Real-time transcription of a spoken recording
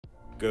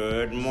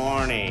Good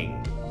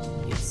morning.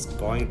 It's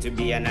going to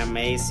be an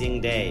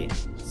amazing day,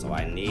 so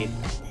I need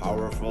a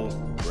powerful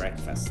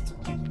breakfast.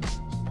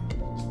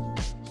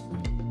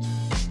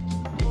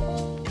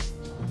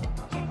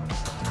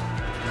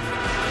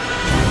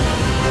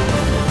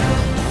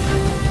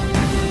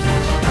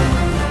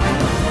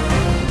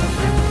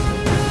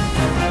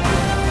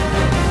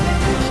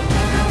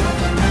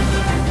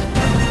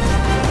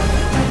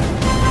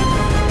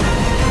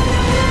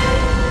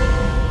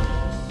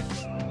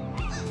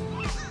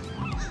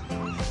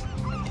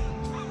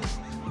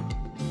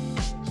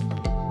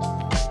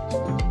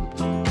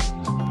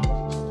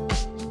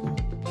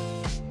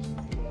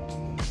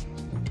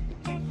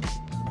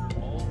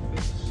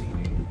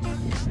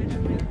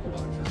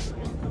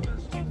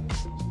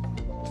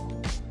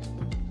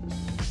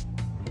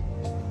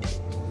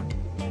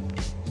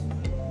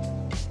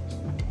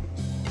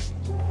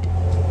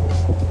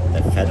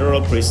 The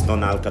federal prison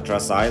on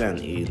Alcatraz Island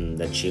in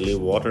the chilly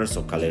waters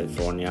of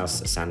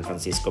California's San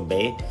Francisco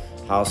Bay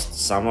housed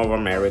some of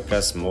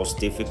America's most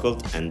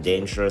difficult and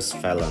dangerous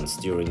felons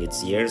during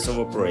its years of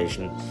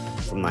operation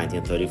from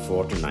 1934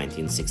 to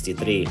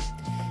 1963.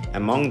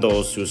 Among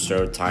those who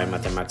served time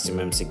at the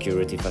maximum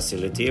security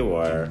facility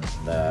were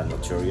the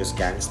notorious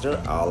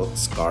gangster Al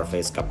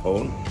Scarface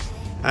Capone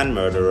and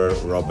murderer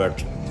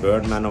Robert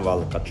Birdman of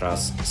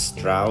Alcatraz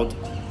Stroud.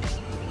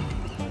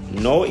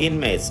 No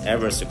inmates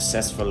ever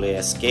successfully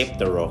escaped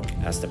the Rock,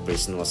 as the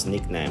prison was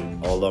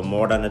nicknamed, although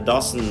more than a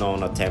dozen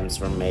known attempts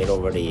were made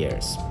over the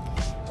years.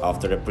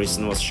 After the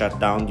prison was shut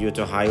down due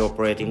to high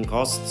operating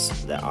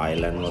costs, the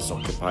island was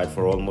occupied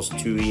for almost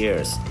 2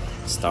 years,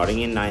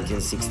 starting in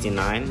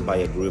 1969 by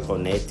a group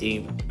of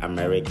Native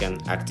American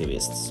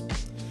activists.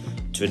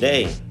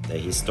 Today, the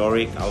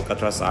historic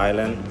Alcatraz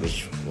Island,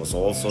 which was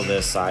also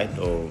the site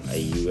of a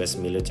US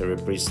military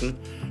prison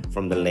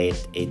from the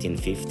late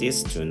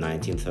 1850s to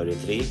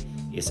 1933,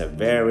 is a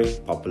very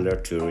popular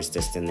tourist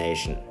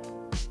destination.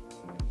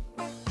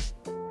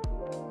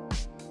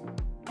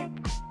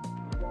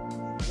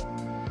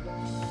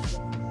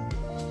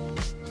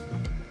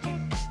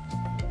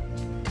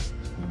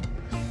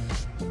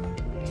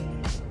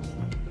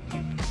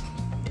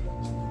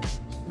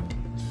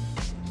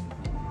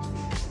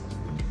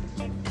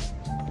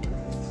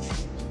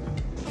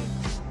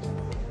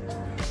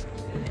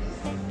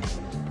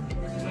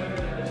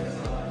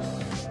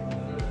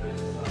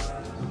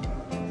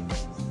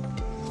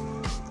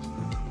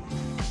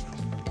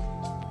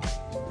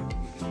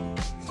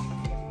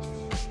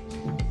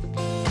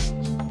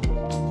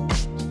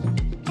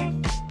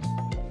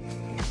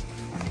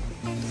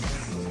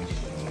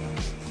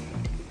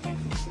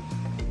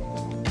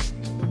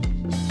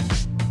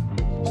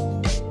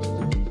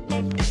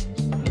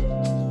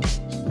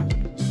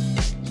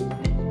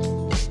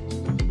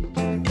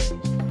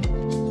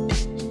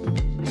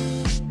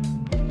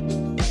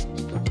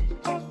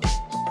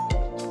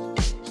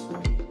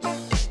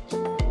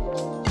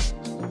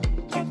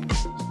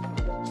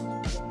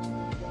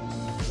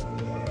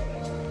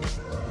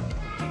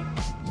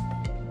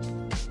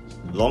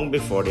 Long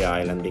before the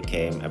island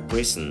became a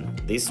prison,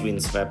 this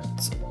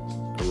windswept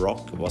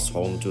rock was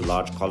home to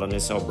large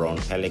colonies of brown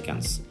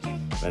pelicans.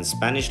 When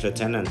Spanish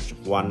Lieutenant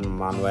Juan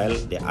Manuel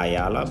de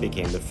Ayala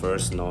became the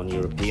first known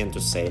European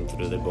to sail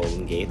through the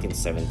Golden Gate in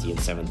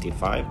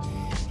 1775,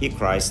 he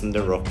christened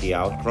the rocky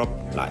outcrop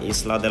La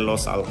Isla de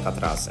los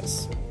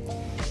Alcatrazes,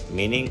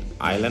 meaning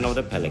Island of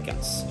the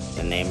Pelicans.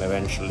 The name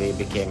eventually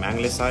became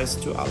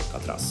anglicized to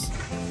Alcatraz.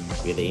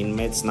 With the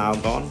inmates now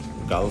gone,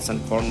 gulls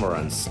and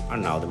cormorants are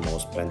now the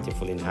most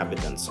plentiful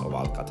inhabitants of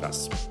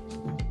Alcatraz.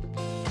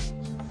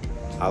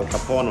 Al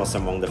Capone was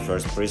among the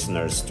first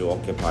prisoners to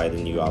occupy the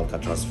new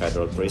Alcatraz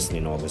federal prison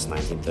in August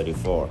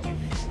 1934.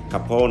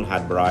 Capone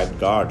had bribed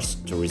guards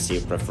to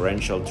receive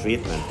preferential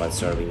treatment while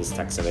serving his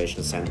tax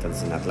evasion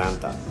sentence in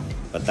Atlanta,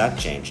 but that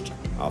changed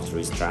after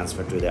his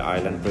transfer to the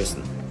island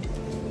prison.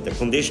 The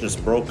conditions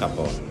broke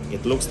Capone.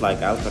 "It looks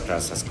like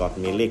Alcatraz has got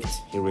me licked,"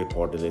 he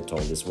reportedly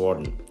told his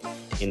warden.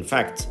 In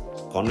fact,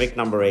 convict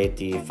number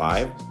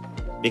 85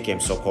 became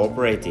so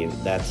cooperative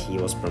that he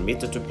was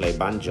permitted to play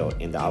banjo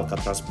in the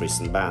Alcatraz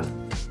prison band,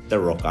 the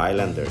Rock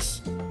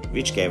Islanders,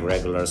 which gave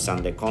regular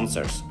Sunday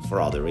concerts for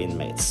other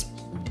inmates.